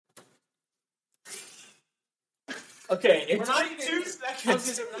Okay, We're not even 2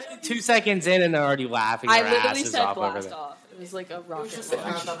 seconds. 2 seconds in and they're already laughing I their literally asses said off over blast there. off. It was like a It rocket. was just a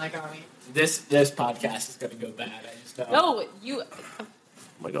marathon that got me. This podcast is going to go bad. I just know. No, you. Oh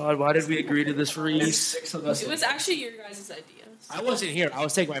my god, why did we agree to this, There's Reese? 6 of us. It was actually your guys' idea. I wasn't here. I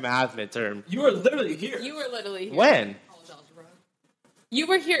was taking my math midterm. You were literally here. You were literally here. When? College algebra. You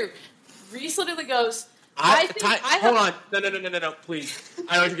were here. Reese literally goes. Hold on. No, please.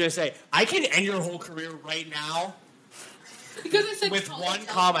 I know what you're going to say. I can end your whole career right now Because I said with college one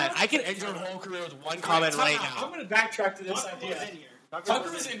algebra. comment. I can end your whole career with one comment right I'm now. going to backtrack to this idea. Was in here.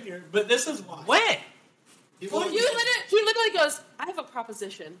 Tucker was in here, but this is why. When? He literally goes, I have a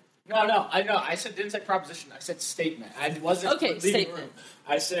proposition. No, I know. I didn't say proposition. I said statement. I wasn't Okay, leaving statement. room.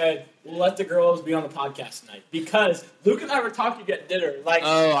 I said, we'll let the girls be on the podcast tonight. Because Luke and I were talking at dinner. Like,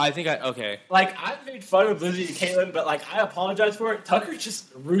 Okay. like I made fun of Lizzie and Caitlin, but like I apologize for it. Tucker's just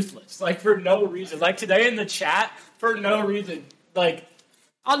ruthless. Like, for no reason. Like, today in the chat, for no reason. Like,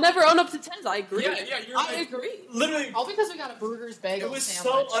 I'll never own up to tens. I agree. I agree. literally, All because we got a Burger's bagel it was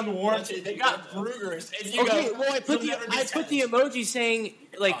sandwich. so unwarranted. They got burgers, and you Okay, go, well, I put the emoji saying,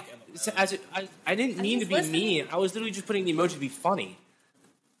 like, I didn't mean to be listening. mean. I was literally just putting the emoji to be funny.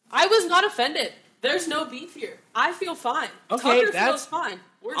 I was not offended. There's no beef here. I feel fine. Okay, Tucker feels fine.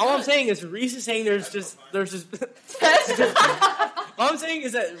 We're All I'm good. saying is Reese is saying there's just all I'm saying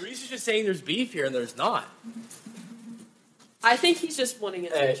is that Reese is just saying there's beef here and there's not. I think he's just wanting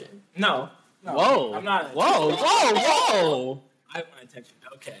attention. no. Whoa. I'm not. Whoa. I want attention.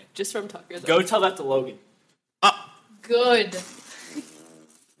 Okay. Just from Tucker. Though. Go tell that to Logan. Good.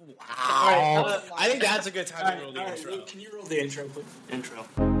 Wow. I think that's a good time to roll the All right, intro. Luke, can you roll the intro, please? Intro.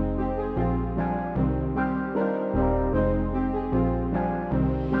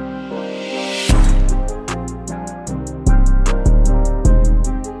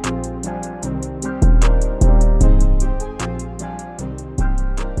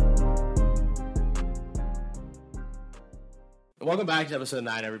 Welcome back to episode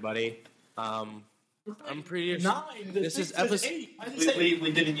 9, everybody. I'm pretty sure 9. This is episode. 8.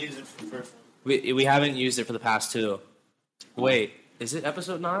 We didn't use it for the first one. We haven't used it for the past 2. Wait, is it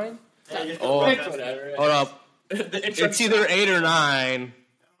episode 9? Oh, Whatever. hold up. The intro. It's either 8 or 9.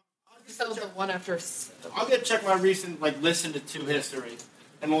 So the one after. I'll get check my recent listened to history,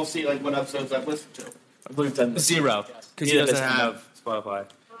 and we'll see what episodes I've listened to. I believe that 0, because he doesn't have Spotify.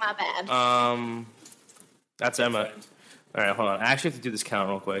 My bad. That's Emma. All right, hold on. I actually have to do this count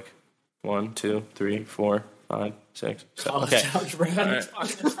real quick. 1, 2, 3, 4, 5, 6, 7. Okay. All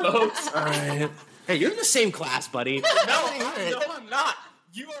right. Hey, you're in the same class, buddy. No, I'm not.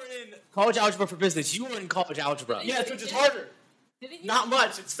 You are in. College algebra for business. You were in college algebra. Yes, which is harder. Didn't you? Not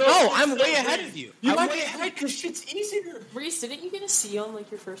much. It's still. No, I'm way ahead of you. You I'm might way be ahead because shit's easier. Reese, didn't you get a C on like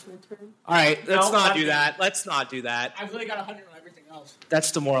your first midterm? All right, let's No, not I'm- do that. Let's not do that. I've really got 100 on everything else.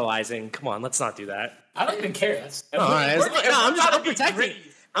 That's demoralizing. Come on, let's not do that. I don't even care. That's. All right, I'm protecting.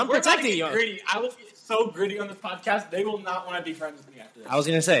 I'm protecting you. Gritty. I will be so gritty on this podcast. They will not want to be friends with me after this. I was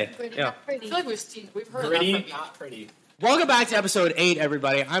gonna say. Pretty, Yeah. not pretty. I feel like we've heard Gritty, enough from you. not pretty. Welcome back to episode 8,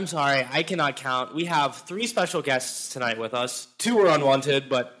 everybody. I'm sorry, I cannot count. We have 3 special guests tonight with us. 2 are unwanted,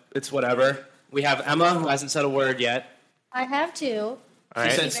 but it's whatever. We have Emma, who hasn't said a word yet. I have to. All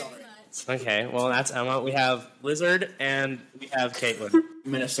right. said sorry. Okay, well, that's Emma. We have Lizard, and we have Caitlin. Do you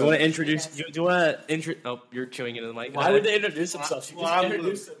Minnesota. want to introduce? Do you want to Oh, you're chewing into the mic. Why would they introduce themselves? You Well, just I'm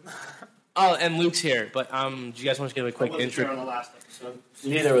introduce them. Oh, and Luke's here. But do you guys want to give a quick I wasn't here intro? on the last episode.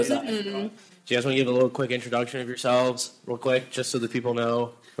 Neither was I. Do you guys want to give a little quick introduction of yourselves, real quick, just so that people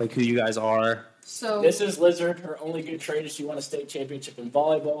know like who you guys are? So This is Lizard. Her only good trade is she won a state championship in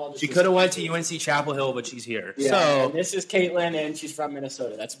volleyball. She could have went to UNC Chapel Hill, but she's here. Yeah, and So this is Caitlin, and she's from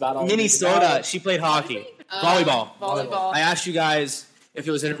Minnesota. That's about all. we need to Minnesota, know. she played hockey, volleyball. Volleyball. I asked you guys if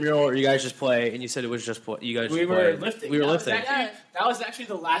it was intramural or you guys just play, and you said it was just play. You guys We just were played. lifting. We were That was lifting. actually- That was actually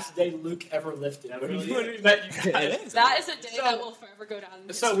the last day Luke ever lifted. When we met you guys. It is. That is a day So- that will forever go down.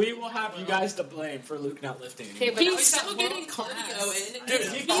 in So history. we will have you guys to blame for Luke not lifting. Okay, anymore. but now He's he's got still one getting class. cardio in. Dude,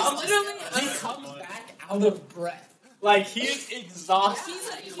 He's comes, literally. he comes back out of breath. Like, he is exhausted.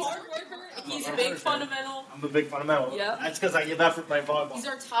 He's a hard worker. He's big fundamental. I'm a big fundamental. Yep. That's because I give effort playing volleyball. He's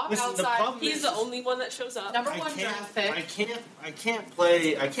our top Listen, the outside. problem He's the only one that shows up. Number I one draft pick. can't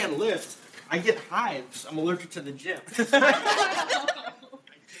play. I can't lift. I get hives. I'm allergic to the gym. That's a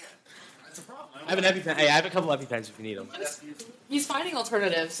problem. I have an EpiPen. Hey, I have a couple EpiPens if you need them. He's finding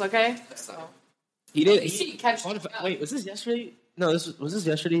alternatives. Okay, so He did. he catch. Wait, was this yesterday? No, was this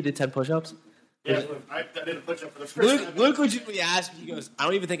yesterday? He did 10 push-ups. Yeah, I did a push up for the first time. Luke legitimately asked me. He goes, "I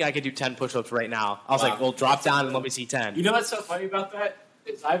don't even think I could do 10 push-ups right now." I was Wow. like, "Well, drop down and let me see 10." You know what's so funny about that?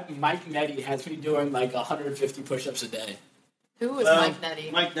 Mike Nettie has me doing like 150 push-ups a day. Who is Mike Nettie?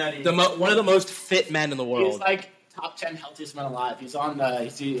 Mike Nettie. One of the most fit men in the world. He's like top 10 healthiest man alive. He's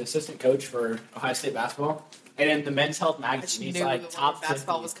the assistant coach for Ohio State basketball, and in the Men's Health I magazine, just he's knew like that top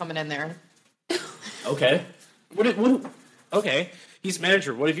basketball 50. was coming in there. Okay, Okay, he's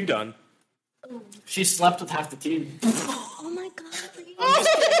manager. What have you done? she slept with half the team. Oh my god.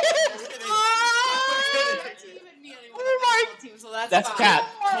 That's cat.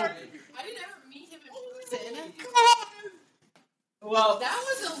 I didn't ever meet him in person. Well, That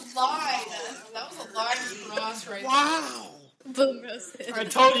was a lie. That was a lie from Ross right Wow. Boom roasted. I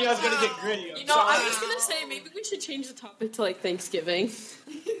told you I was gonna get gritty. You know, I was gonna say maybe we should change the topic to like Thanksgiving.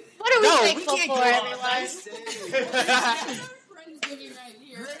 What are we No, we thankful can't for, go on everyone? Friendsgiving right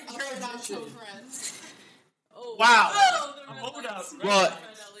here. Our national friends. Oh, Wow. Oh, Hold up.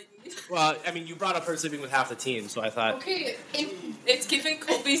 Well, I mean, you brought up her sleeping with half the team, so I thought. Okay, It's giving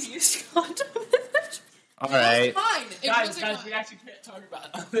Colby's used condom. All right. fine. It Guys, wasn't we mine. actually can't talk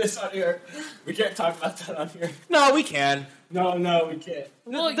about this on here. We can't talk about that on here. No, we can. No, we can't.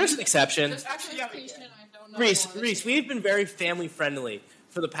 Well, There's an exception. There's actually a patient I don't know. Reese, we've been very family friendly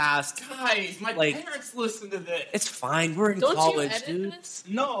for the past. Guys, my Like- parents listen to this. It's fine. We're in don't college, you edit dude. this?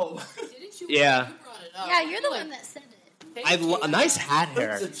 No. Didn't you? Yeah. You brought it up. Yeah, you're the one that said it. A nice hat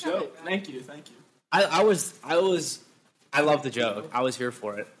hair. It's a joke. Thank you. I love the joke. I was here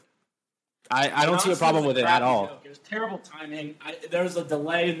for it. I don't see a problem with it at all. Joke. It was terrible timing. There was a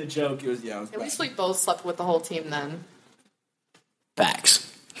delay in the joke. It was At least we both slept with the whole team then.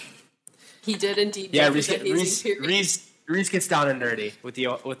 Facts. He did indeed. Yeah, go through the hazing period. Reese gets down and nerdy with the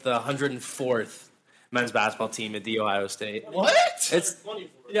 104th men's basketball team at the Ohio State. What? It's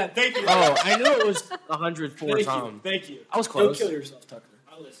Yeah, thank you. oh, I knew it was 104 Tom. Thank you. I was close. Go kill yourself, Tucker.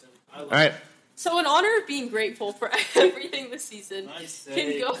 I listen. All right. So, in honor of being grateful for everything this season, Nice can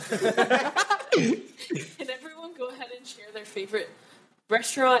save. go. Can everyone go ahead and share their favorite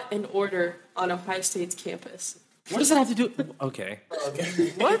restaurant and order on Ohio State's campus? What does that have to do? Okay. Okay.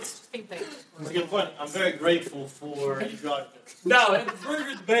 What? Same thing. That's a good point. I'm very grateful for you brought it. No, it's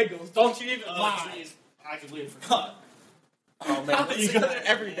burgers, bagels. Don't you even Oh, lie. jeez. I completely forgot. Oh, man. You go there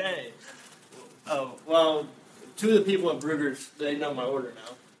every day. Oh, well, two of the people at Brugger's, they know my order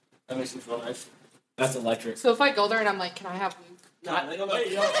now. That makes me feel nice. That's electric. So if I go there and I'm like, can I have Luke? No, they don't know.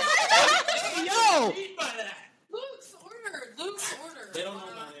 Wait, yo. Yo! Luke's order. They don't know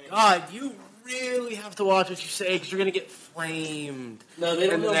my name. God, you really have to watch what you say because you're gonna get flamed. No, they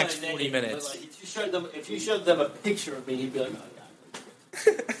don't in the know next my name. 40 minutes. But, like, if you showed them a picture of me, he'd be like,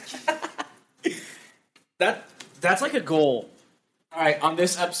 oh, yeah. That's like a goal. All right, on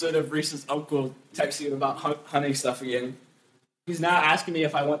this episode of Reese's uncle texting you about hunting stuff again, he's now asking me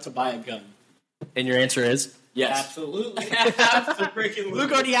if I want to buy a gun. And your answer is Yes. Absolutely. Freaking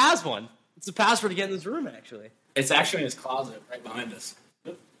Luke already has one. It's the password to get in this room, actually. It's actually in his closet right behind us.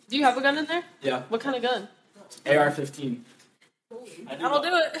 Do you have a gun in there? Yeah. What kind of gun? AR-15. That'll do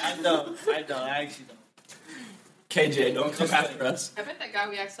it. I don't. I actually don't. KJ, don't come after us. I bet that guy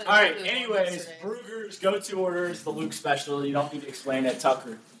we accidentally. All right, did one anyways, yesterday. Brugger's go-to orders, the Luke special. You don't need to explain it,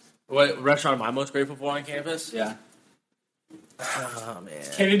 Tucker. What restaurant am I most grateful for on campus? Yeah. Oh, man.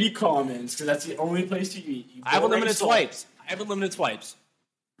 Kennedy Commons, because that's the only place to eat. You I have already unlimited sold. swipes.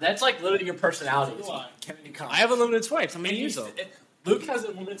 That's like literally your personality. It's Why? Kennedy Commons. I have unlimited swipes. I'm And gonna you use them. Luke has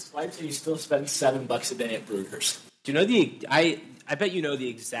unlimited swipes, and you still spend $7 a day at Brugger's. Do you know the? I bet you know the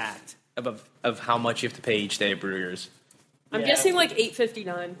exact of how much you have to pay each day at Brugger's. I'm Yeah. guessing like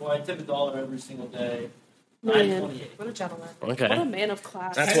 $8.59. Well, I tip $1 every single day. Man, $9.28. what a gentleman. Okay. What a man of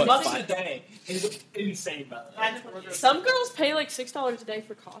class. That's $10 what- a day is insane, by the way. Some girls pay like $6 a day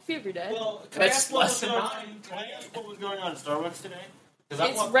for coffee every day. Well, can That's I ask what less was than going mine. on? Can I ask what was going on at Starbucks today? 'Cause I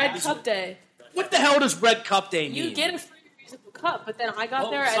It's walked Red past Cup it. Day. What the hell does Red Cup Day mean? You get a free reusable cup, but then I got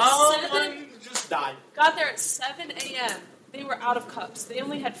there at Someone 7. just died. Got there at 7 a.m. They were out of cups. They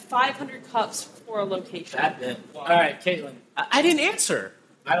only had 500 cups for a location. That did. All right, Caitlin. I didn't answer.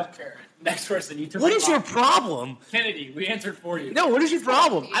 I don't care. Next person, you took What my is your line. problem? Kennedy? We answered for you. No, what is your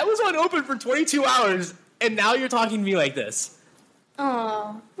problem? I was on open for 22 hours, and now you're talking to me like this.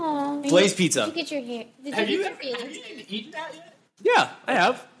 Oh. Blaze Pizza. Did you get your hair? Did Have you you, get your have you feelings? even eaten that yet? Yeah, I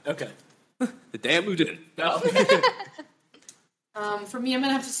have. Okay. The day I moved in. No. For me, I'm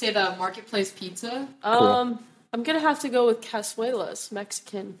gonna have to say the Marketplace Pizza. I'm gonna have to go with Casuelas,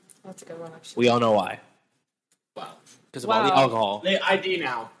 Mexican. That's a good one, actually. We all know why. Wow. Because of all the Wow. alcohol. They ID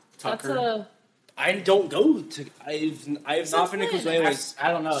now, That's Tucker. a. I don't go to. I've not been to when? Consuelos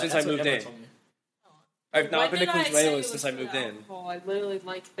I don't know. since That's I what moved Emma in. told me. I've not When been to did I say it Consuelos was since I for moved in. alcohol? I literally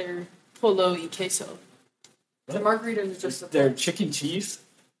like their polo y queso. The margaritas are just They're chicken cheese.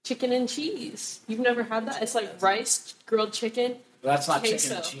 chicken and cheese. You've never had that? It's like rice, grilled chicken. That's not Queso.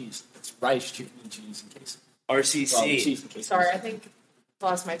 chicken and cheese. It's rice, chicken, and cheese and queso. RCC. Well, cheese and queso. Sorry, I think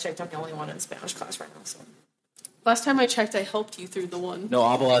last time I checked, I'm the only one in Spanish class right now. So last time I checked, I helped you through the one. No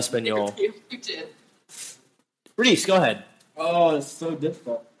habla español. You did. Reese, go ahead. Oh, it's so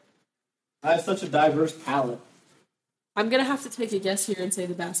difficult. I have such a diverse palate. I'm gonna have to take a guess here and say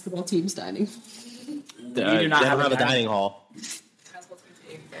the basketball team's dining. They do not have a dining hall.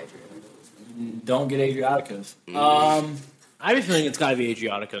 Don't get Adriaticos. I have a feeling it's got to be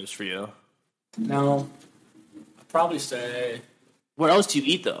Adriaticos for you. No. I'd probably say What else do you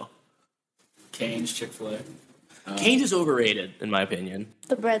eat, though? Cane's, Chick-fil-A. Cane's is overrated, in my opinion.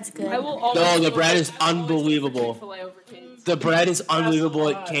 The bread's good. I will always No, the go bread with- is I will always go with unbelievable. Chick-fil-A over Cane's. The bread is unbelievable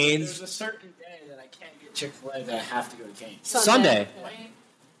That's at a lie. Cane's. There's a certain day that I can't get Chick-fil-A that I have to go to Cane's. Sunday.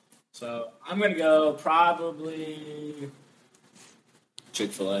 So I'm going to go probably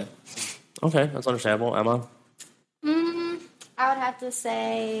Chick-fil-A. Okay, that's understandable. Emma? I would have to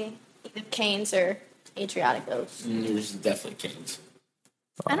say either Cane's or Adriaticos. This is definitely Cane's.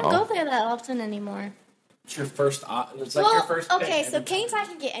 I don't go there that often anymore. It's your first. It's like your first. pick okay, so every Cane's time. I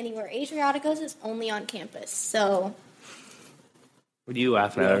can get anywhere. Adriaticos is only on campus, so What are you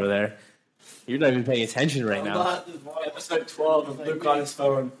laughing at over there? You're not even paying attention right now. Not this one. Episode 12 of Luke on his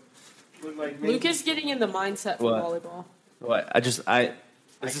phone. Look like me. Luke is getting in the mindset for What? volleyball. What? This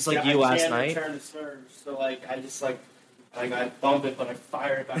is like you I last can't night? return the serve, so like I just like I bump it, but I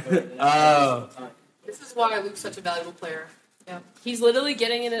fire it back over. the net Oh. every time. This is why Luke's such a valuable player. Yeah, he's literally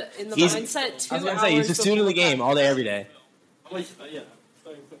getting in the He's- mindset 2 I was going hours. to say, he's just tuning the before game all day, every day. I'm like, yeah.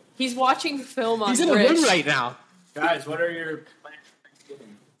 He's watching film on He's in the Twitch. room right now. Guys, what are your plans for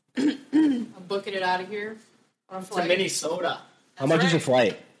Thanksgiving? I'm booking it out of here on a To flight. Minnesota. How much is your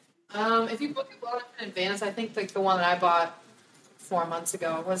flight? If you book it well in advance, I think like the one that I bought 4 months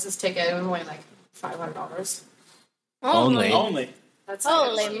ago. What was this ticket? It was only like $500. Only. Only. That's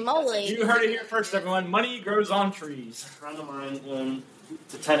holy moly! You heard it here first, everyone. Money grows on trees. A friend of mine went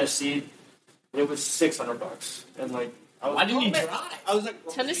to Tennessee. It was $600, and like I was. Why didn't you man, drive? I was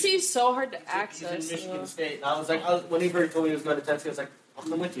like, Tennessee is so hard to He's access. in Michigan you know. State, and I was like, when he first told me he was going to Tennessee, I was like, I'm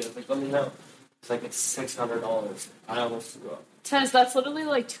coming with you. I was like, let me know. It's like it's $600. I almost threw up. Tess, that's literally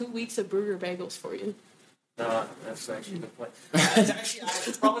like 2 weeks of burger bagels for you. No, that's actually the point. I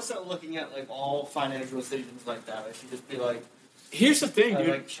should probably start looking at like all financial decisions like that. I should just be like, Here's the thing, dude.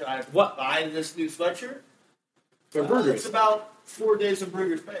 like, should I What? buy this new sweatshirt? For It's burgers. about 4 days of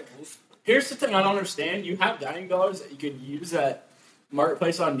burgers bagels. Here's the thing I don't understand. You have dining dollars that you could use at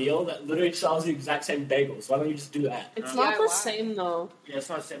Marketplace on Deal that literally sells the exact same bagels. Why don't you just do that? It's Yeah, not the why? same though. Yeah, it's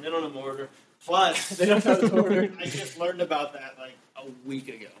not the same. They don't have order. Plus, They don't have the order. I just learned about that like a week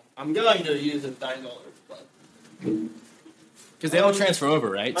ago. I'm going to use the $9, but Because they all transfer over,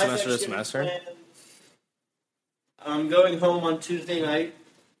 right? my Semester to Thanksgiving semester? plans, I'm going home on Tuesday night,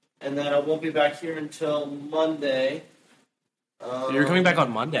 and then I won't be back here until Monday. You're coming back on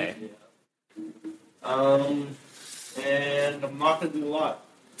Monday. And I'm not going to do a lot.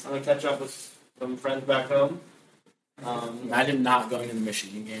 I'm going to catch up with some friends back home. Imagine not going to the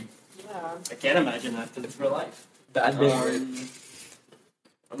Michigan game. Yeah. I can't imagine that because it's real life. Bad I'm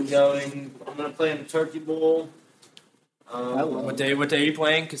going to play in the Turkey Bowl. What day are you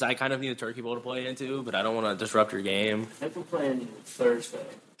playing? Because I kind of need a turkey bowl to play into, but I don't want to disrupt your game. I think we're playing Thursday.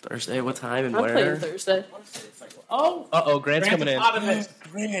 Thursday, what time and I'm where? playing Thursday. Oh, Uh-oh, Grant's coming in.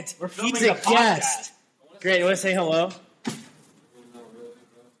 Grant, We're filming he's a a podcast. guest. Grant, you want to say hello?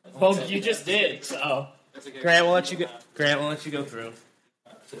 Well, you just did, so. Grant, we'll let you go. Grant, we'll let you go through.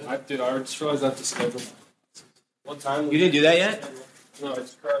 I just realized I have to schedule. What time? You didn't do that yet? No,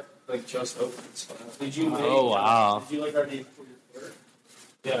 it's like just open. So. Did you? Oh, wow. Did you like already?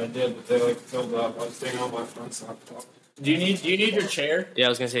 Yeah, I did, but they like filled up. I was staying on my friend's laptop. Do you need your chair? Yeah, I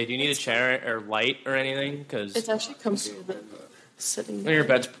was gonna say, do you need a chair or light or anything? Because It's actually comfortable sitting. your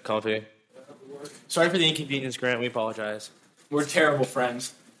bed's comfy. Sorry for the inconvenience, Grant. We apologize. We're terrible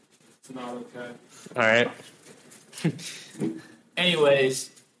friends. It's not okay. All right. Anyways,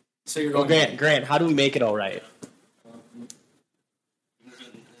 so you're Well, going. Grant, how do we make it all right?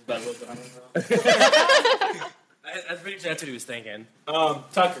 That's pretty much that's what he was thinking.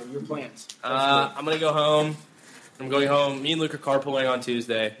 Tucker, your plans. I'm gonna go home. I'm going home. Me and Luke are carpooling on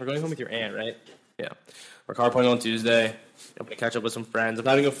Tuesday. We're going home with your aunt, right? Yeah. We're carpooling on Tuesday. I'm gonna catch up with some friends. I'm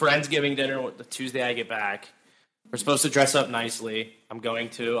having a Friendsgiving dinner the Tuesday I get back. We're supposed to dress up nicely. I'm going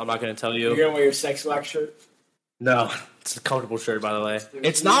to. I'm not gonna tell You're you. gonna wear your sex wax shirt. No, it's a comfortable shirt, by the way.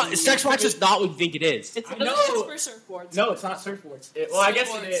 It's not. Sex wax is not what you think it is. It's I literally know. just for surfboards. No, it's not surfboards. Well, I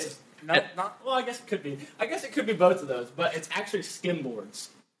guess it is. No, not. Well, I guess it could be. I guess it could be both of those, but it's actually skim boards.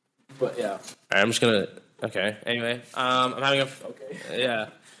 But yeah. All right, I'm just gonna. Okay. Anyway, I'm having a. Okay. Yeah.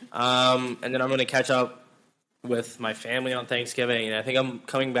 And then I'm gonna catch up with my family on Thanksgiving, and I think I'm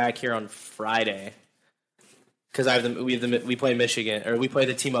coming back here on Friday because we play Michigan, or we play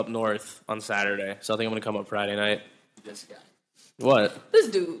the team up north on Saturday. So I think I'm gonna come up Friday night. This guy. What? This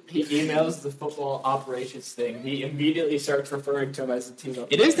dude. He emails the football operations thing. He immediately starts referring to him as the team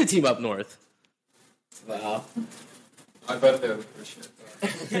up. It is the team up north. Wow. I bet they would appreciate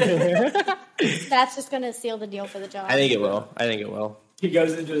that. That's just going to seal the deal for the job. I think it will. He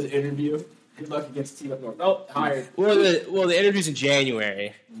goes into his interview. Good luck against team up north. Oh, hired. Well, the interview's in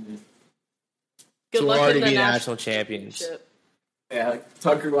January, Good so we'll luck already in the be national champions. championship. Yeah, like,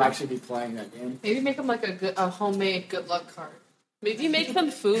 Tucker will actually be playing that game. Maybe make them like a homemade good luck card. Maybe make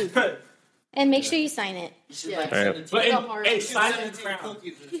them food. And make sure you sign it. You should Yeah. like All right. send it to But The in, heart. hey, You sign send it it in to crown.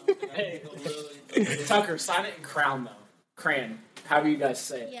 cookies or something. Hey. Really- Tucker, sign it in crown though. Cran. How do you guys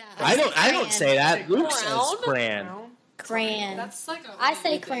say it? Yeah. I don't say that. Luke says Crown? cran. Cran. That's like a I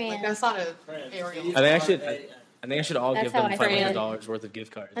say like, cran. that's not a Cran. Ariel. I think I should all That's give how them I say it. $500 worth of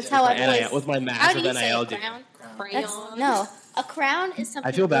gift cards. That's how I NIL, voice. with my How massive do you say NIL it, deal. crown? Crayon. That's, no. A crown is something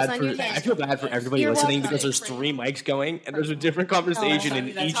I feel that bad goes on for your head. everybody You're listening welcome. because there's 3 mics going and there's a different conversation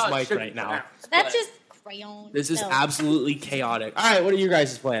in That's each how it mic should right be now. pronounced. That's But- just crayon. This is No. absolutely chaotic. All right, what are your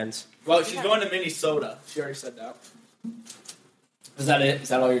guys' plans? Well, she's going to Minnesota. She already said that. Is that it? Is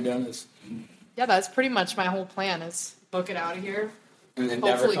that all you're doing? Is Yeah, that's pretty much my whole plan is book it out of here. and then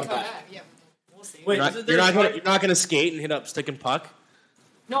never Hopefully come come back? back. Yeah, we'll see. Wait, You're isn't not, there a part- you're not gonna skate and hit up stick and puck.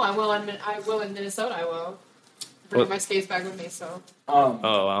 No, I will in Minnesota. I will bring What? my skates back with me. So Oh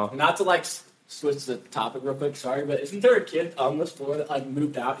wow. Not to like switch the topic real quick. Sorry, but isn't there a kid on this floor that like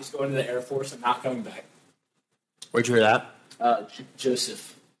moved out? He's going to the Air Force and not coming back. Where'd you hear that?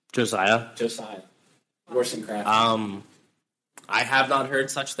 Joseph. Josiah. Wollstonecraft. I have not heard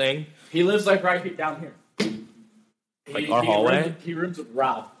such thing. He lives like right here down here. Like our hallway? He rooms with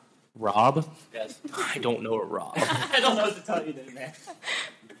Rob. Rob? Yes. I don't know a Rob. I I don't know what to tell you, then, man.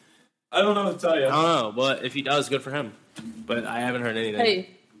 I don't know what to tell you. don't know, but if he does, good for him. But I haven't heard anything. Hey,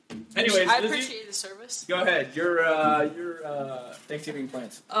 Anyways, I Lizzie, appreciate the service. go ahead. Your Thanksgiving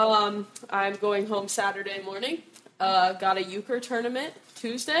plans. I'm going home Saturday morning. Got a euchre tournament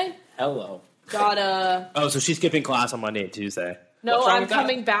Tuesday. Hello. Got a Oh, so she's skipping class on Monday and Tuesday. no. What's wrong I'm with that?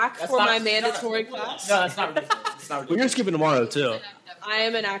 coming back That's for not- my that's mandatory not- class. No, that's not ridiculous. It's not Well, ridiculous. you're skipping tomorrow too. I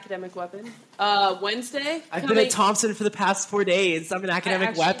am an academic weapon. Wednesday. I've coming, been at Thompson for the past 4 days. I'm an academic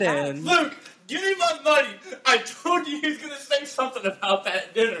actually weapon. Luke, give me my money. I told you he was going to say something about that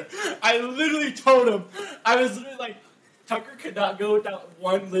at dinner. I literally told him. I was literally like, Tucker could not go without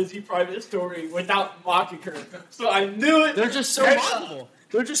one Lizzie private story without mocking her. So I knew it. They're just so mockable.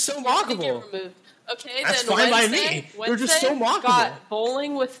 They're just so Get mockable. removed. Okay, That's then fine by Wednesday, me. They're just so mockable. Got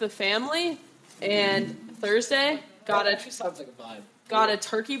bowling with the family, and Thursday got That a actually sounds like a vibe. got a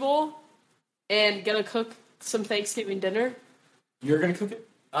turkey bowl, and gonna cook some Thanksgiving dinner. You're going to cook it?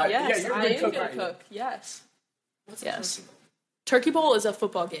 Yes, you're a I good am cook, gonna aren't you? cook. Yes, what's yes. Turkey bowl is a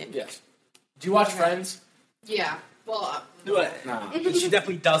football game. Yes. Do you watch Friends? Yeah. Well, What? Nah. She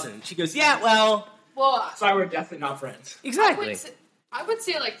definitely doesn't. She goes, yeah, well. Sorry, we're definitely not friends. Exactly. I would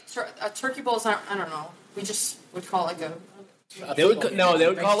say like a turkey bowl is not. I don't know. We just would call it like a. They would they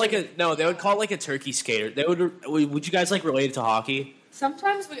would call it like a turkey skater. They would you guys like relate it to hockey?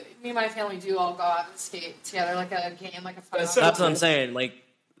 Sometimes me and my family do all go out and skate together, like a game, like a fun. That's so That's what I'm saying. Like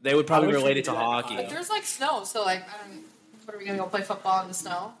they would probably I wish relate we it to could do that in hockey. But there's like snow, so like I don't. What are we gonna go play football in the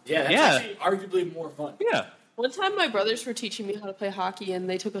snow? Yeah, that's Yeah. actually arguably more fun. Yeah. One time, my brothers were teaching me how to play hockey, and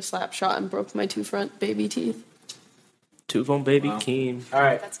they took a slap shot and broke my 2 front baby teeth. Two-phone baby Wow. Keen. All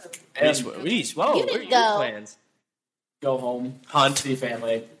right. That's a. Reese, whoa, You what are didn't your go. plans? Go home, Hunt. see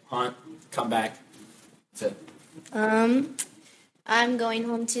family, hunt, come back. That's it. I'm going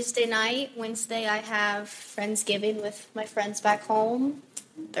home Tuesday night. Wednesday, I have Friendsgiving with my friends back home.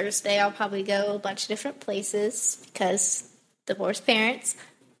 Thursday, I'll probably go a bunch of different places because divorced parents.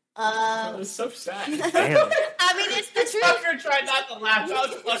 That was so sad. Damn. I mean, it's the truth. Tucker tried not to laugh. That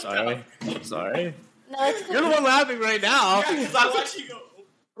was fucked Sorry. up. Sorry. No, it's You're the one laughing right now. Yeah, because I watched you go.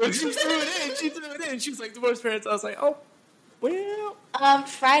 When she threw it in. She was like, divorced parents. I was like, oh, well.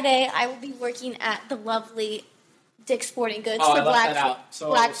 Friday, I will be working at the lovely Dick's Sporting Goods Oh, I for left that out. So-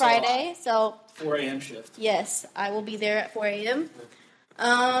 Black so- Friday. So 4 a.m. shift. yes, I will be there at 4 a.m.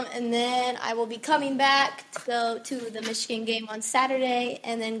 And then I will be coming back to go to the Michigan game on Saturday,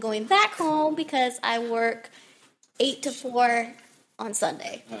 and then going back home because I work 8 to 4 on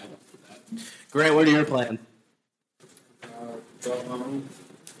Sunday. Grant, what are your plans? Go home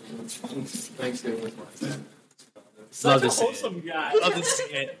Thanksgiving with my family. Such to a see it. wholesome guy. Love to see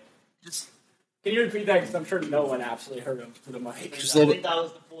it. Just Can you repeat that? Because I'm sure no one actually heard him through the mic. Just I a little think that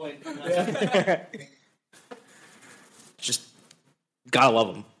was the point. just gotta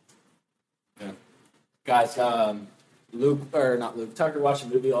love him. Guys, Tucker watched a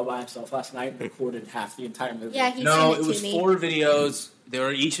movie all by himself last night and recorded half the entire movie. Yeah, he No, sent it it was to me. 4 videos. They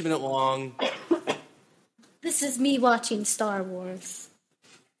were each a minute long. This is me watching Star Wars.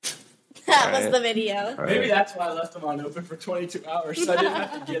 That was Alright. the video. Maybe that's why I left them on open for 22 hours, so I didn't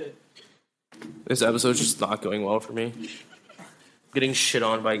have to get it. This episode's just not going well for me. Getting shit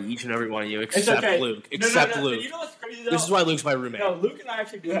on by each and every one of you, It's except okay. Luke. No, Except no. Luke. You know what's crazy, though? This is why Luke's my roommate. No, Luke and I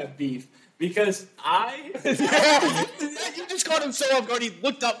actually do have beef. Because You just caught him so off guard. He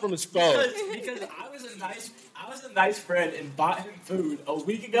looked up from his phone. because I was a nice friend and bought him food a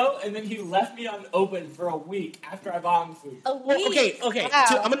week ago, and then he left me unopened for a week after I bought him food. A Well, week. okay. Wow.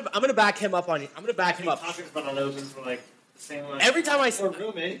 So I'm gonna back him up on you. I'm gonna back him up. Talking about unopened for like the same amount. Every time We're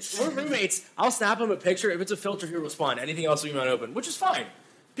roommates. we're roommates, I'll snap him a picture. If it's a filter, he'll respond. Anything else will be unopened, which is fine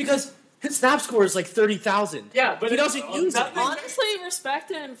because his snap score is like 30,000. Yeah, but he doesn't use it. nothing- Honestly, respect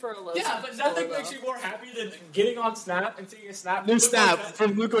him for a low. Yeah, but nothing score, makes though. you more happy than getting on Snap and seeing a snap. New from Luke snap Cortez,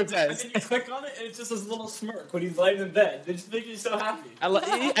 from Luke And Cortez. then you click on it, and it's just this little smirk when he's laying in bed. It just makes you so happy.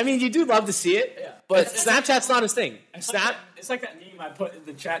 I mean, you do love to see it, Yeah. but Snapchat's not his thing. Snap. It's like that meme I put in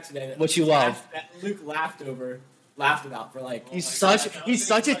the chat today. That What you Luke love. That Luke laughed about for like. He's such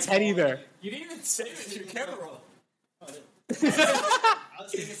a teddy bear. You didn't even say it to your camera roll. I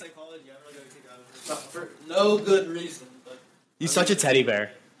was taking psychology. I'm not going to take that for no good reason. But He's such a teddy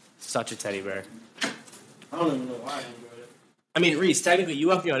bear. Such a teddy bear. I don't even know why I enjoyed it. I mean, Reese, technically you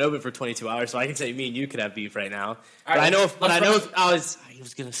left me on open for 22 hours, so I can say me and you could have beef right now. But right, I know if let's I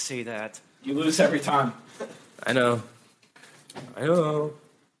was gonna say that. You lose every time. I know.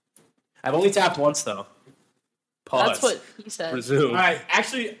 I've only tapped once though. Pause. That's what he said. Resume. All right,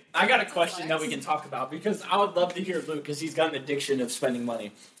 actually, I got a question that we can talk about because I would love to hear Luke because he's got an addiction of spending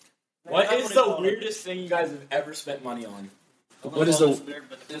money. What is the weirdest thing you guys have ever spent money on? What is the- weird?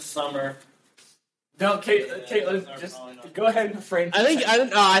 But this summer, No, Caitlin, just go ahead and refrain.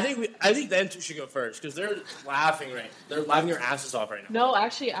 I think them two should go first because they're laughing They're laughing their asses off right now. No,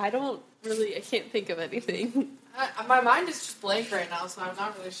 actually, I can't think of anything. My mind is just blank right now, so I'm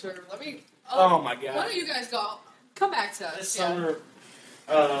not really sure. Let me. Oh my God. Why don't you guys go? Come back to us. this yeah.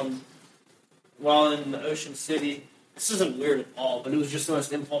 summer, while in Ocean City, this isn't weird at all. But it was just the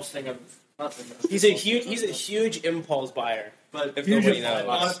most impulse thing I've. He's a huge impulse buyer. But If nobody I knows.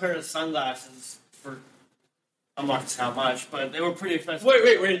 bought a pair of sunglasses for. I'm not gonna say how much, but they were pretty expensive.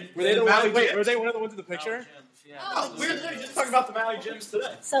 Wait. Were they Valley Gyms? were they one of the ones in the picture? Gems, yeah. Oh, we were literally just talking about the Valley Gyms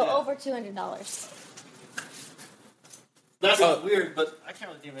today. So Yeah. over $200. That's not weird, but I can't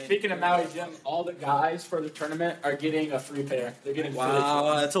really give it. Speaking of Maui Gym, all the guys for the tournament are getting a free pair. They're getting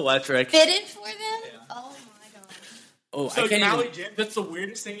Wow, that's electric. Fitted for them? Yeah. Oh my god. Oh, So I can't Maui even. Gym, that's the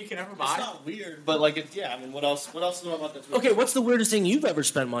weirdest thing you can ever It's buy. not weird, but like it's yeah. I mean, what else? What else know about this? Okay, what's the weirdest thing you've ever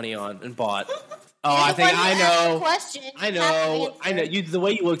spent money on and bought? Oh, You're I the think one who I asked the know. question. I You have to know. I know. answer. You, the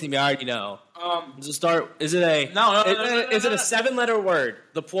way you looked at me, I already know. Does it start? Is it a? No, Is it a 7-letter word?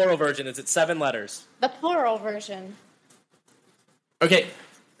 The plural version. Is it 7 letters? The plural version. Okay.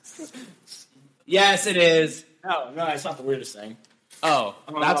 Yes, it is. No, it's not the weirdest thing. Oh,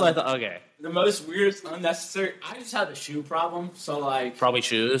 that's what I thought. Okay, The most weirdest, unnecessary. I just have a shoe problem, so like probably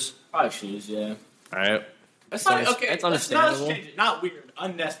shoes. probably shoes. Yeah, All right. that's not That's okay. that's Let's understandable. change it. Not weird.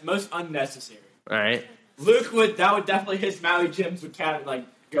 Most unnecessary. All right. Luke would definitely his Maui Gyms would kind of like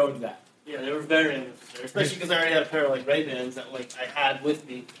go into that. Yeah, they were very unnecessary, especially because I already had a pair of like Ray-Bans that like I had with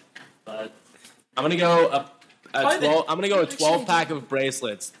me. But I'm gonna go Why did- I'm gonna go a 12-pack of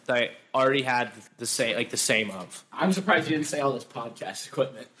bracelets that I already had the same of. I'm surprised you didn't say all this podcast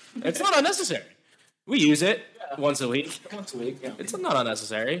equipment. It's not unnecessary. We use it once a week. Once a week. Yeah. It's not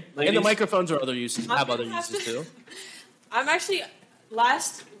unnecessary. And the Ladies? microphones are other uses. I'm Have gonna other have uses to- too. I'm actually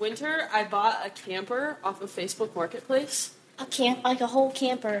last winter I bought a camper off of Facebook Marketplace. Like a whole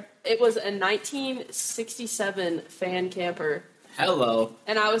camper. It was a 1967 fan camper, Hello.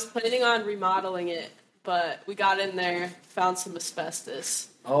 and I was planning on remodeling it, but we got in there, found some asbestos,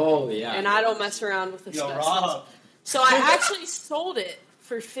 Oh yeah. and I don't mess around with yo, asbestos. Rob, So I actually sold it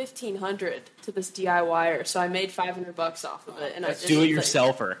for $1,500 to this DIYer. So I made $500 off of it, and I That's did Do it the thing.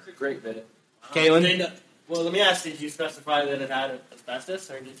 yourselfer. It's a great bit. Caitlin? well, let me ask: did you specify that it had asbestos,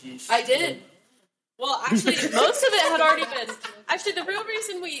 or did you? I did. Well, actually, most of it had already been. Actually, the real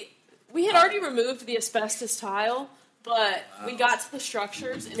reason we had already removed the asbestos tile, but we got to the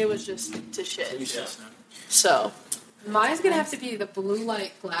structures and it was just to shit. Yeah. So Mine's gonna have to be the blue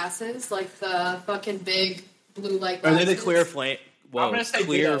light glasses, like the fucking big blue light Are glasses. they the clear flame? Whoa, I'm gonna say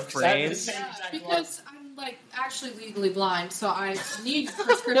clear ditto, 'cause I have the frames. same Yeah, exact because I'm like actually legally blind, so I need No,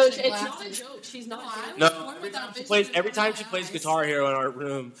 prescription it's not a glasses. joke. She's No, not. I was No, born every without time she vision plays, in every one time of she my plays eyes. guitar here in our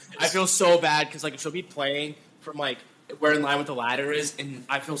room, I feel so bad because like she'll be playing from like where in line with the ladder is, and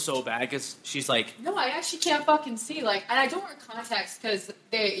I feel so bad because she's like, No, I actually can't fucking see. Like, and I don't wear contacts because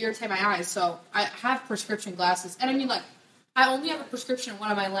they irritate my eyes. So I have prescription glasses, and I mean, like, I only have a prescription in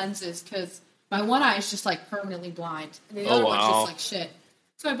one of my lenses because my one eye is just like permanently blind, and the Oh, other one's wow. just like shit.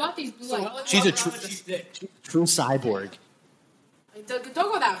 So I bought these blue light. she's a true cyborg. Don't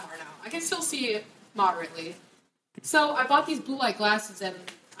go that far now. I can still see moderately. So I bought these blue light glasses, and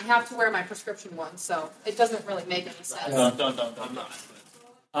I have to wear my prescription ones, so it doesn't really make any sense.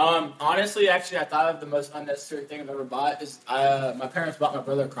 Don't. Honestly, actually, I thought of the most unnecessary thing I've ever bought is my parents bought my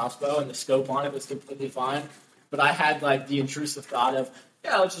brother a crossbow, and the scope on it was completely fine. But I had like the intrusive thought of,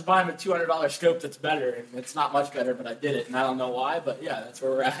 yeah, let's just buy him a $200 scope that's better, and it's not much better, but I did it, and I don't know why, but yeah, that's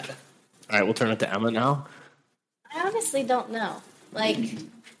where we're at. All right, we'll turn it to Emma now. I honestly don't know. Like,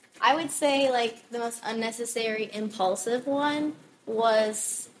 I would say like the most unnecessary impulsive one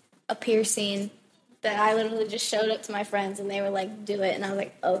was a piercing that I literally just showed up to my friends and they were like, "Do it," and I was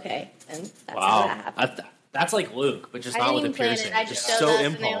like, "Okay," and that's how that happened. That's like Luke, but just I not didn't with a even plan piercing. it. I just showed so up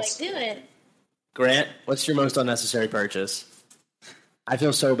and impulse. they were like, "Do it." Grant, what's your most unnecessary purchase? I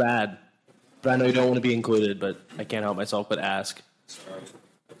feel so bad, but I know you don't want to be included, but I can't help myself but ask.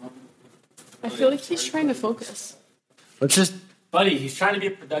 I feel like he's trying to focus. Let's just. Buddy, he's trying to be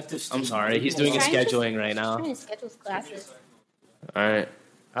a productive I'm student. sorry, he's doing his Trying to- scheduling right now. Trying to schedule his classes. All right,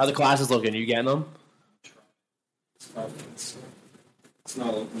 how are the classes looking? You getting them? It's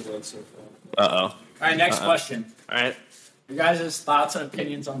not looking good so far. All Alright, next question. right. Your guys' thoughts and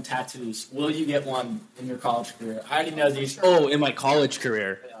opinions on tattoos. Will you get one in your college career? I already know these. Oh, in my college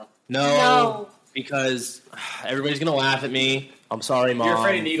career, Yeah. No. because everybody's gonna laugh at me. I'm sorry, Mom. You're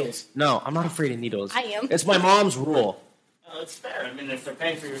afraid of needles. No, I'm not afraid of needles. I am. It's my mom's rule. It's fair. I mean, if they're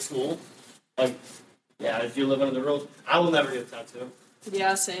paying for your school, like, yeah, if you live under the rules, I will never get a tattoo.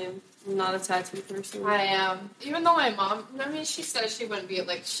 Yeah, same. I'm not a tattoo person. I am. Even though my mom, I mean, she said she wouldn't be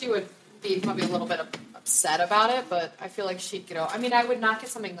like, she would be probably a little bit upset about it, but I feel like she'd get out. I mean, I would not get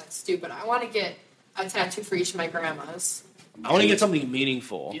something like stupid. I want to get a tattoo for each of my grandmas. I want to get something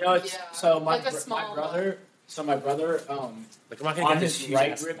meaningful. You know, it's, Yeah, so my, like a my small brother. So my brother, Like I'm not gonna on get his this right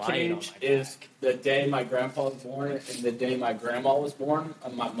huge-ass rib lion on cage my is back. the day my grandpa was born and the day my grandma was born,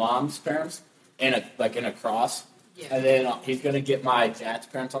 my mom's parents, and in a cross. Yeah. And then he's gonna get my dad's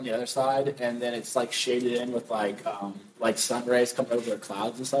parents on the other side, and then it's like shaded in with like sun rays coming over the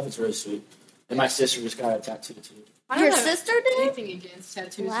clouds and stuff. It's really sweet. And my sister just got a tattoo too. I don't Your have sister did? anything against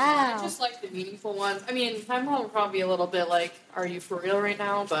tattoos. Wow. I just like the meaningful ones. I mean, my mom would probably be a little bit like, "Are you for real right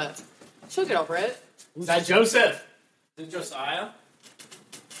now?" But she'll get over it. Is that Joseph? Is it Josiah?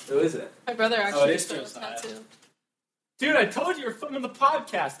 Who is it? My brother Oh, actually it is has a Josiah. tattoo. Dude, I told you you're filming the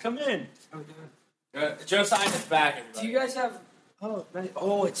podcast. Come in. Josiah's back. Everybody. Do you guys have?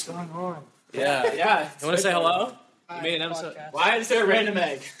 Oh, it's going on. Yeah. Yeah. You want to say hello? You made an episode. Why is there a random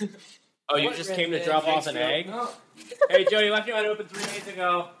egg? Oh, you What just random came to egg drop off takes an you- egg? No. Hey, Joe, you left me wide open 3 days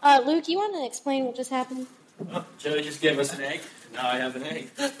ago. Luke, you want to explain what just happened? Joey just gave us an egg. Now I have an egg.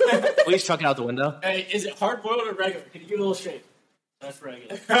 Please chuck it out the window. Hey, is it hard boiled or regular? Can you give it a little shake? That's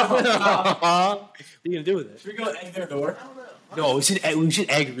regular. What are you gonna do with it? Should we go egg their door? No, we should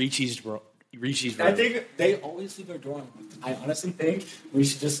egg Richie's room. I think they always leave their door unlocked. I honestly think we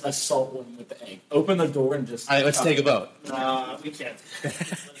should just assault one with the egg. Open the door and just. All right, let's take a vote. We can't.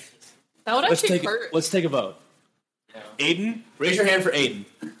 That would Let's actually take hurt. let's take a vote. Yeah. Aiden, raise your hand for Aiden.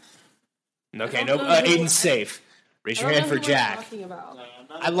 Okay, no, Aiden's safe. Raise your hand for Jack. Talking about.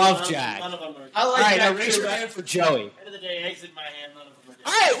 I love Jack. None of them are. I All like right, now that raise too. your hand for Joey. End of the day, eggs in my hand. None of them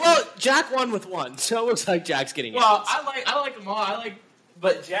are. All right, well, Jack won with one, so it looks like Jack's getting it. Well, I like them all.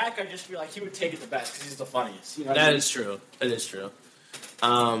 But Jack, I just feel like he would take it the best because he's the funniest. You know what I That mean? is true. That is true.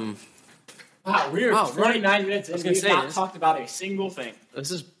 Wow, we're Wow, 29 minutes I was and gonna we've say not this. talked about a single thing.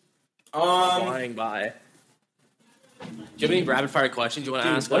 This is flying by. Do you have any rapid fire questions you want to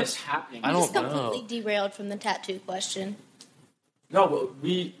Dude, ask what us? is happening? I Just don't completely know. derailed from the tattoo question. No, but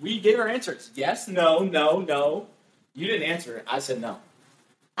we gave our answers. Yes, no, no, no. You didn't answer it. I said no.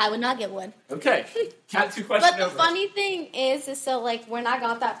 I would not get one. Okay. Tattoo question But the over. funny thing is so like when I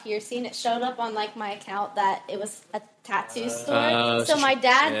got that piercing, it showed up on like my account that it was a tattoo store. So my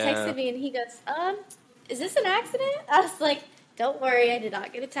dad yeah. texted me and he goes, is this an accident? I was like, don't worry, I did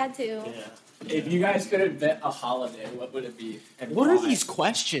not get a tattoo. Yeah. If you guys could invent a holiday, what would it be? And What are why? these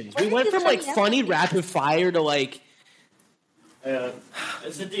questions? Why We did went you from tell like me funny everything? rapid fire to like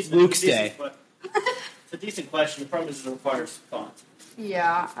It's a decent. Luke's decent day. It's a decent question. The problem is it requires thought.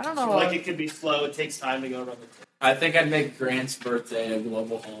 Yeah, I don't know. Like it could be slow. It takes time to go around the. I think I'd make Grant's birthday a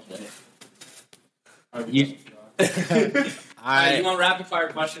global holiday. You, You I want rapid fire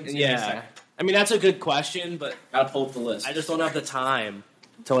questions? yeah. I mean that's a good question, but Gotta pull up the list. I just don't have the time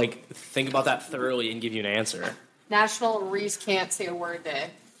to like think about that thoroughly and give you an answer. National Reese Can't Say a Word Day.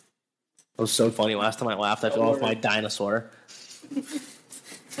 It was so funny. Last time I laughed, I fell off my dinosaur.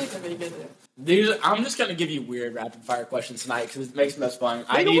 I'm just gonna give you weird rapid fire questions tonight because it makes them most fun.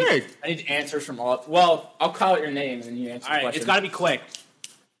 Make it weird. I need answers from all. Well, I'll call out your name and then you answer. All right, the it's question. got to be quick.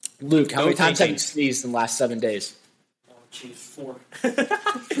 Luke, how No many times have thinking. you sneezed in the last 7 days? Oh, jeez, 4.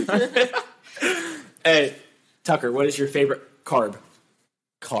 Hey, Tucker, what is your favorite carb?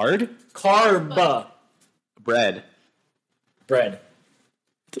 Card? Carb. Bread. Bread.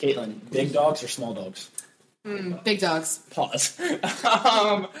 Caitlin, big dogs or small dogs? Big dogs. Pause.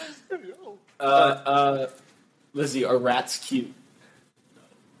 Lizzie, are rats cute?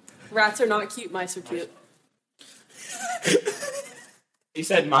 Rats are not cute. Mice are cute. He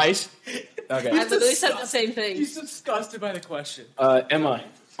said mice. I Okay. literally said the same thing. He's disgusted by the question. Emma,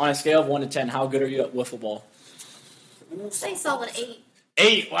 on a scale of 1 to 10, how good are you at wiffle ball? Say solid 8.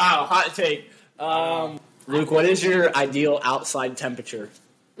 8. Wow, hot take. Luke, what is your ideal outside temperature?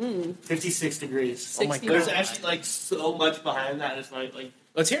 56 degrees. 60 There's miles. actually like so much behind that. It's like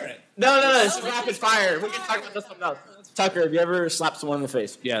Let's hear it. No, this is rapid fire. We can talk about this something else. Tucker, have you ever slapped someone in the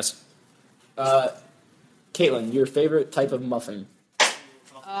face? Yes. Caitlin, your favorite type of muffin?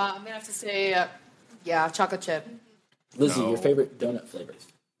 I'm gonna have to say, yeah, chocolate chip. Lizzie, No. your favorite donut flavor?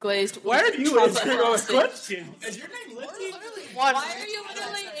 Glazed. Why are you chocolate answering all the frosting. questions? Is your name Lizzie? Why are you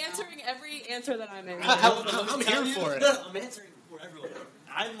literally answering every answer that I'm in? I'm here for it. No, I'm answering for everyone.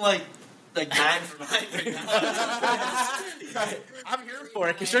 I'm like 9 for 9 right now. I'm here for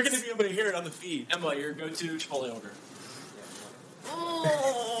it because you're going to be able to hear it on the feed. Emma, your go-to Chipotle order?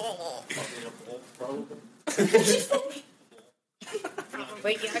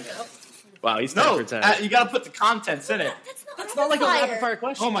 Wait, yeah, I go. Wow, he's No, 10 for 10. you got to put the contents in it. That's not like a Rapid fire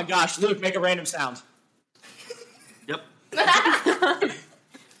question. Oh my gosh, Luke, make a random sound. Yep.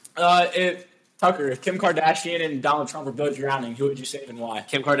 Tucker, if Kim Kardashian and Donald Trump were both drowning, who would you save and why?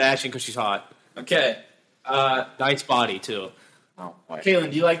 Kim Kardashian because she's hot. Okay. Nice body, too. Caitlin,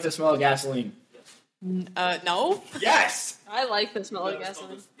 do you like the smell of gasoline? No. Yes! I like the smell of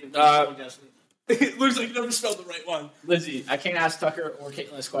gasoline. It looks like you never spelled the right one. Lizzie, I can't ask Tucker or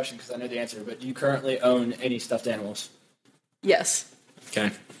Caitlin this question because I know the answer, but do you currently own any stuffed animals? Yes.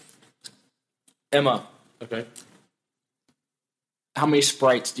 Okay. Emma, Okay. how many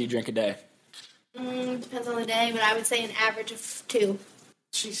Sprites do you drink a day? Depends on the day, but I would say an average of 2.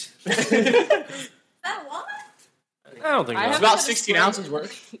 Jeez. That what? I don't think I It's so. have- about 16 ounces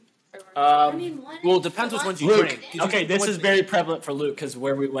worth. I mean, one. Well, it depends which ones you Luke, drink. okay, this is very prevalent for Luke because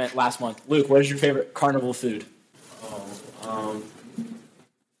where we went last month. Luke, what is your favorite carnival food?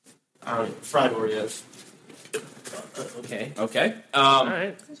 Fried Oreos. Okay. Okay. All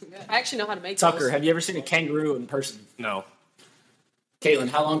right. I actually know how to make Tucker, those. have you ever seen a kangaroo in person? No. Caitlin,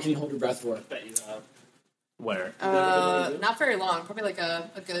 how long can you hold your breath for? Bet you have. Where? Not very long. Probably like a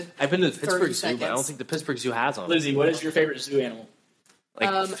good. I've been to the 30 Pittsburgh Zoo, but I don't seconds. think the Pittsburgh Zoo has them. Lizzie, what is your favorite zoo animal?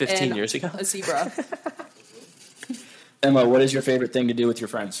 Like 15 and years ago. A zebra. Emma, what is your favorite thing to do with your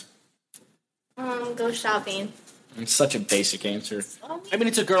friends? Go shopping. It's such a basic answer. I mean,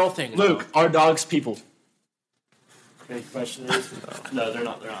 it's a girl thing. Luke, are dogs people? Great question is no, they're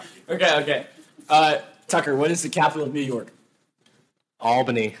not. They're not. Okay. Tucker, what is the capital of New York?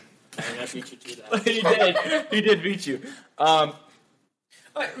 Albany. I beat you to that. He did. He did beat you.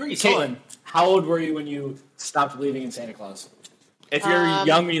 Caitlin, how old were you when you stopped believing in Santa Claus? If you're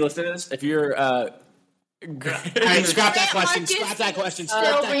young when you listen to this, if you're All right, scrap that question. Scrap that question.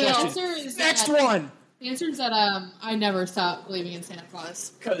 Scrap The that question. answer is Next that, one. The answer is that I never stopped believing in Santa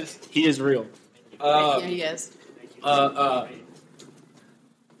Claus. because he is real. Yeah, he is.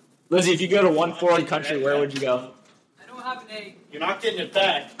 Lizzie, if you go to one foreign country, where would you go? I don't have an egg. You're not getting it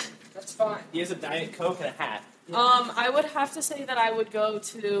back. That's fine. He has a Diet Coke and a hat. I would have to say that I would go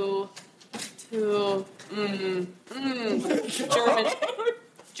to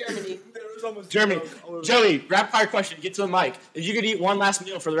Germany. Germany. Joey, rapid fire question. Get to the mic. If you could eat one last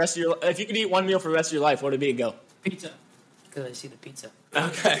meal for the rest of your, if you could eat one meal for the rest of your life, what would it be? Go. Pizza. Because I see the pizza.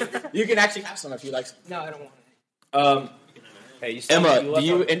 Okay. You can actually have some if you like. Some. No, I don't want it. Hey, you Emma, do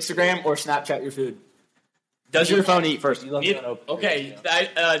you Instagram or Snapchat your food? Does your phone eat first? You left Eat- that open. Okay,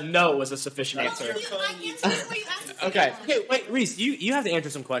 no was a sufficient answer. Okay. Okay, wait, Reese, you have to answer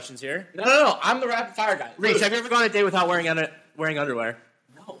some questions here. No. I'm the rapid fire guy. Reese, have you ever gone a day without wearing wearing underwear.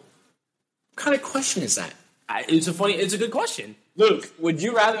 No. What kind of question is that? It's a good question. Luke, would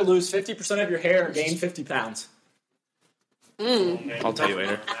you rather lose 50% of your hair or gain 50 pounds? I'll tell you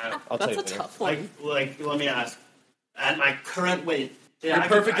later. That's a tough one. Like, let me ask. At my current weight, You're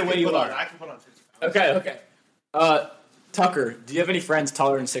perfect the way you are. I can put on 50 pounds. Okay. Tucker, do you have any friends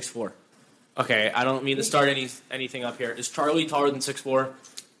taller than 6'4"? Okay, I don't mean to start anything up here. Is Charlie taller than 6'4"?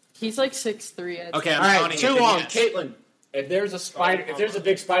 He's like 6'3". Okay, I'm All right, counting too it. long. Yes. Caitlin, if there's a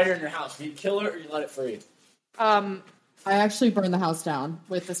big spider in your house, do you kill it or you let it free? I actually burned the house down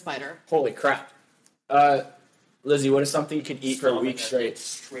with the spider. Holy crap. Lizzie, what is something you can eat for a week straight?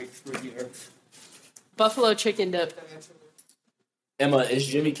 Straight through the earth. Buffalo chicken dip. Emma, is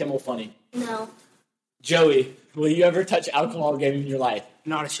Jimmy Kimmel funny? No. Joey, will you ever touch alcohol again in your life?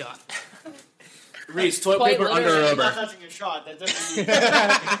 Not a shot. Reese, toilet Quite paper under or literally. I'm not over? touching a shot. That doesn't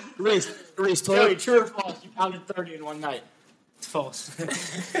mean... Reese, Joey, toilet. true or false? You pounded 30 in one night. It's false.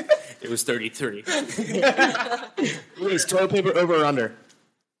 It was 33. Reese, toilet paper over or under?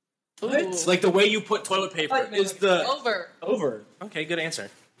 It's like the way you put toilet paper is the Over. Over. Okay, good answer.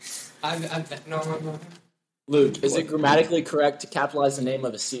 No. Luke, is it grammatically correct to capitalize the name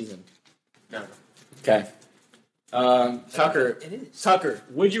of a season? No. Okay. Tucker,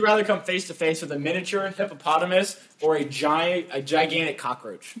 would you rather come face to face with a miniature hippopotamus or a gigantic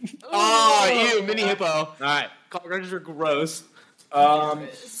cockroach? Oh, you mini hippo. All right, cockroaches are gross.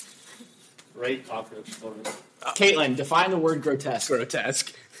 Great cockroach story. Caitlin, define the word grotesque.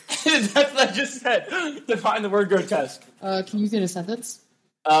 Grotesque. That's what I just said. Define the word grotesque. Can you use it in a sentence?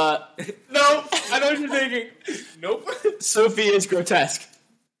 No, I know what you're thinking. Nope. Sophie is grotesque.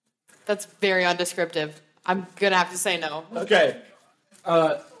 That's very undescriptive. I'm gonna have to say no. Okay.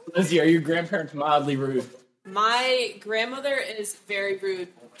 Lizzie, are your grandparents mildly rude? My grandmother is very rude.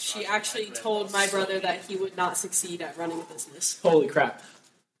 She actually told my brother that he would not succeed at running a business. Holy crap.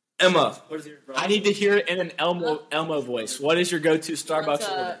 Emma, What is your I need to hear it in an Elmo voice. What is your go-to Starbucks It's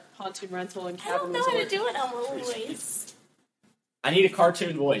order? a pontoon rental and I don't cabin know how to resort. do it on my voice. I need a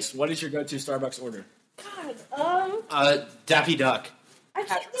cartoon voice. What is your go-to Starbucks order? God, Daffy Duck. I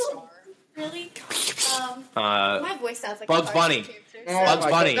can't do really. Uh, My voice sounds like Bugs a Bunny. cartoon character. Bugs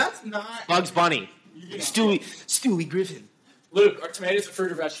Bunny. That's not. Bugs Bunny. Stewie Griffin. Luke, are tomatoes a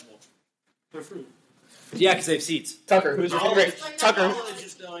fruit or vegetable? They're fruit. Yeah, because they have seeds. Tucker, who's your favorite? Tucker. Knowledge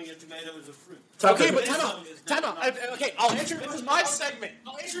is knowing a tomato is a fruit. Tucker, Okay, but time out. Okay, I'll answer. This is my segment.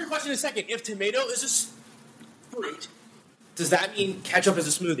 I'll answer your question in a second. If tomato is a fruit, does that mean ketchup is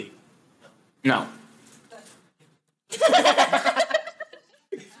a smoothie? No.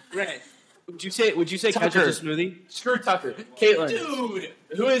 Right. Would you say Tucker. ketchup is a smoothie? Screw Tucker. Caitlin, Dude.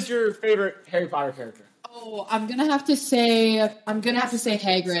 who is your favorite Harry Potter character? Oh, I'm gonna have to say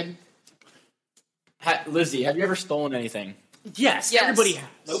Hagrid. Lizzie, have you ever stolen anything? Yes, Yes. everybody has.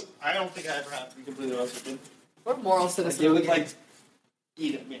 Nope. I don't think I ever have to be completely honest with you. We're moral citizens. They would like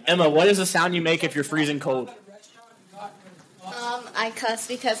eat it. Yeah. Emma, what is the sound you make if you're freezing cold? I cuss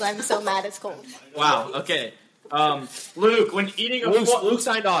because I'm so mad it's cold. Wow. Okay. Luke, when eating a Luke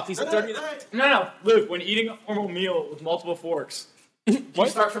signed off. He said 30. No. Luke, when eating a formal meal with multiple forks, do you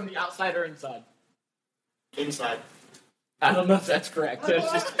start from the outside or inside? Inside. I don't know if that's correct.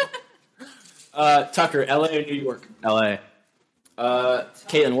 It's just- Tucker, LA or New York? LA.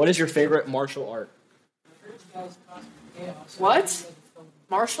 Caitlin, what is your favorite martial art? What?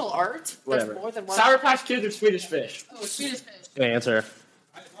 Martial art? Whatever. There's more than one. Sour Patch Kids or Swedish Fish? Oh, Swedish fish. Good answer.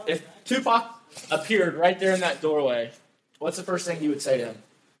 If Tupac appeared right there in that doorway, what's the first thing you would say to him?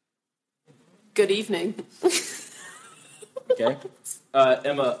 Good evening. Okay.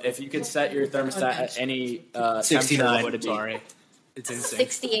 Emma, if you could set your thermostat at any temperature, 69. what would it be? Sorry. It's insane.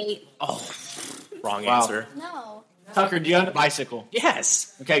 68. Wrong Wow. answer. No. Tucker, do you own a bicycle?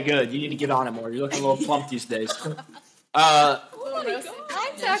 Yes. Okay, good. You need to get on it more. You're looking a little plump these days.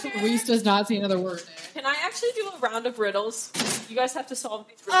 Hi, Tucker. Reese does not see another word. Can I actually do a round of riddles? You guys have to solve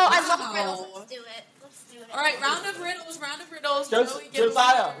these riddles. Oh, I love riddles. Let's do it. Let's do it. All right, round of riddles.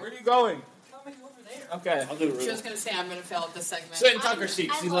 Josiah, where are you going? Okay. I'll do a She was riddle. gonna say I'm gonna fail at this segment. Sit in Tucker's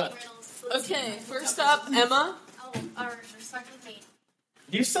seat. I See, love look. riddles. Let's do Okay, it. first up, Emma. Oh, ours. Start with me.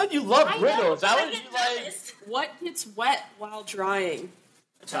 You said you love I know, riddles. That I was get like. nervous. What gets wet while drying?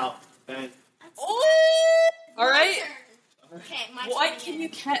 Towel. Bang. Oh! All My right. turn. Okay, my What turn can again. you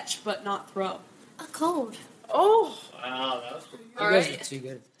catch but not throw? A cold. Oh! Wow, that was pretty All right. Too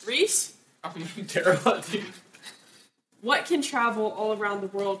good. Reese, I'm terrible at these. what can travel all around the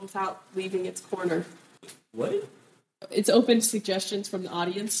world without leaving its corner? What? It's open to suggestions from the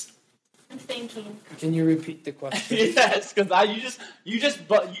audience. I'm thinking. Can you repeat the question? Yes, because you just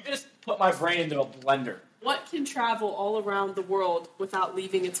put my brain into a blender. What can travel all around the world without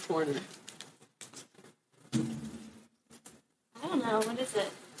leaving its corner? I don't know. What is it?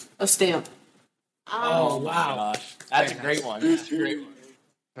 A stamp. Oh, wow. Gosh, that's a great one. That's a great one.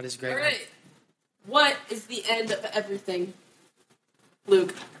 That is great. All right. What is the end of everything?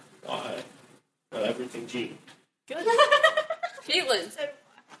 Luke. Everything G. Good. Caitlin.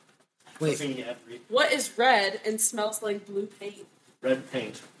 Wait. Everything every What is red and smells like blue paint? red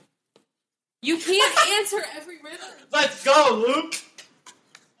paint. You can't answer every riddle. Let's go, Luke.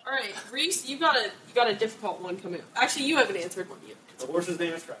 All right, Reese, you got a difficult one coming up. Actually, you haven't answered one yet. The horse's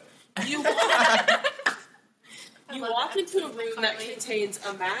name is Friday. You walk into a room that contains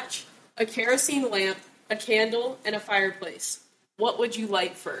a match, a kerosene lamp, a candle, and a fireplace. What would you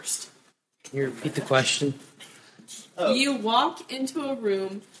light first? Can you repeat the question? Oh. You walk into a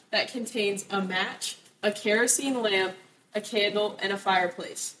room that contains a match, a kerosene lamp, a candle, and a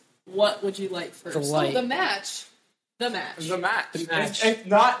fireplace. What would you light first? The light. The match. The match. The match. The match.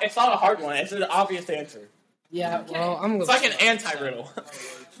 It's not a hard one. It's an obvious answer. Yeah, well, I'm It's like an anti-riddle.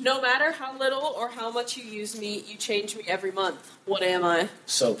 No matter how little or how much you use me, you change me every month. What am I?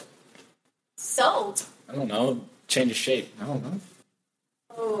 Soap. Soap. I don't know. Change of shape. I don't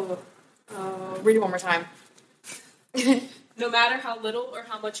know. Read it one more time. No matter how little or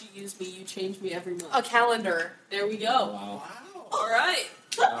how much you use me, you change me every month. A calendar. There we go. Wow. All right.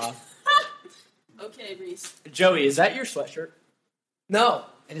 Wow. Okay, Reese. Joey, is that your sweatshirt? No,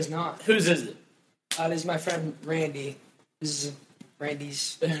 it is not. Whose is it? This is my friend Randy. This is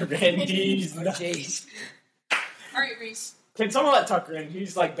Randy's. Randy's. Jeez. All right, Reese. Can someone let Tucker in?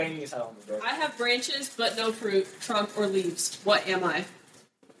 He's like banging his head on the door. I have branches but no fruit, trunk, or leaves. What am I?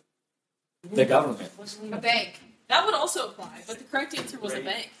 The government. A bank. That would also apply, but the correct answer was a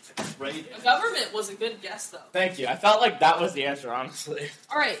bank. Right. A government was a good guess, though. Thank you. I felt like that was the answer, honestly.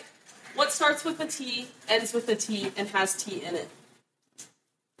 All right. What starts with a T, ends with a T, and has tea in it?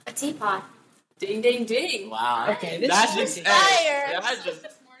 A teapot. Ding, ding, ding. Wow. Okay, this That's is just fire. That's just. The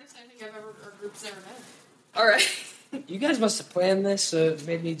smartest I think I've ever, or group's ever met. All right. You guys must have planned this, so it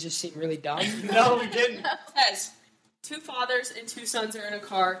made me just seem really dumb. No, we didn't. Tez, 2 fathers and 2 sons are in a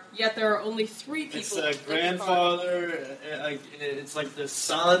car, yet there are only 3 people It's in a the car. grandfather. It's like the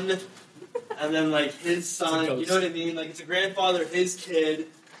son, and then like his son. You know what I mean? Like it's a grandfather, his kid,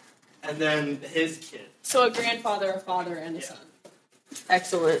 and then his kid. So a grandfather, a father, and a son.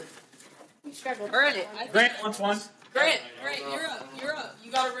 Excellent. All right. Grant wants one. Grant, you're up. You're up.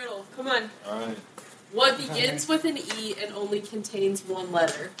 You got a riddle. Come on. All right. What begins with an E and only contains 1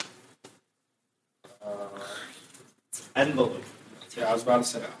 letter? Envelope. Yeah, I was about to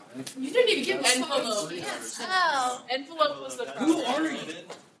say that. You didn't even give me Envelope. Oh. Envelope was the Who correct are answer. you?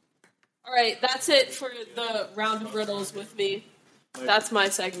 All right, that's it for the round of riddles with me. That's my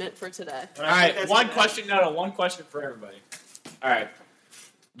segment for today. All right, one question. No, one question for everybody. All right,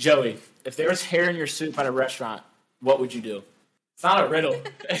 Joey, if there was hair in your soup at a restaurant, what would you do? It's not a riddle.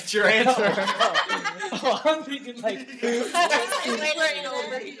 It's your answer. Oh, I'm thinking like.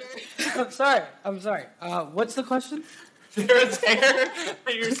 I'm sorry. What's the question? If there was hair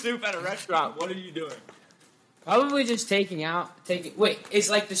in your soup at a restaurant, what are you doing? Probably just taking. Wait, is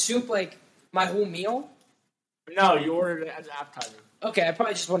like the soup like my whole meal? No, you ordered it as an appetizer. Okay, I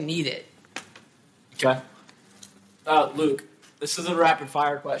probably just wouldn't eat it. Okay. Luke, this is a rapid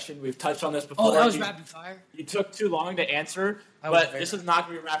fire question. We've touched on this before. Oh, that was rapid fire. You took too long to answer, That was but very this is not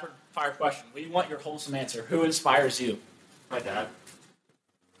going to be a rapid fire question. We want your wholesome answer. Who inspires you, My dad.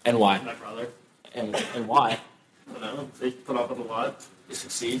 and why? My brother. And why? I don't know. They put up with a lot. They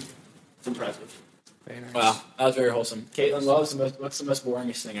succeed. It's impressive. Very nice. Wow, that was very wholesome. Caitlin, what's the most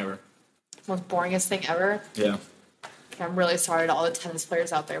boringest thing ever? Most boringest thing ever. Yeah. Okay, I'm really sorry to all the tennis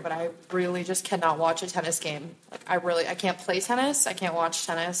players out there, but I really just cannot watch a tennis game. Like I can't play tennis. I can't watch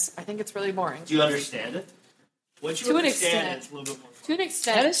tennis. I think it's really boring. Do you understand it? Once you To an understand extent. it, it's a little bit more fun. To an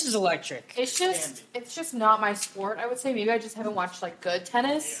extent, Tennis is electric. it's just not my sport. I would say maybe I just haven't watched like good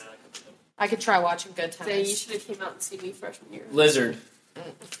tennis. Yeah. I could try watching good Dang, you tennis. should have came out and seen me freshman year. Lizard.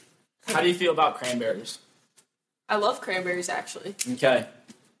 How do you feel about cranberries? I love cranberries, actually. Okay.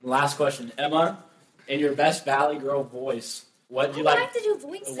 Last question, Emma. In your best Valley Girl voice, what do you I like? have to do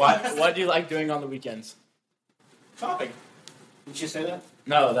voices. What do you like doing on the weekends? Shopping. Did you say that?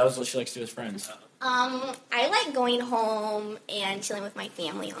 No, that was what she likes to do with friends. I like going home and chilling with my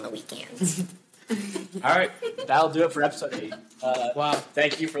family on the weekends. All right, that'll do it for episode 8. Wow.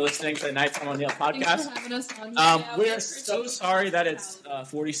 Thank you for listening to the Nighttime on Neil Thanks podcast. for having us on. We are so sorry that it's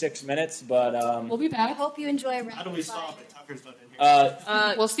 46 minutes, but We'll be I back. hope you enjoy. How do we stop it? Tucker's not in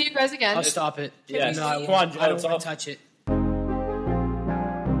here. We'll see you guys again. I'll stop it. Yes. No, I Come on, won't. Joe, I don't it's want all- to touch it.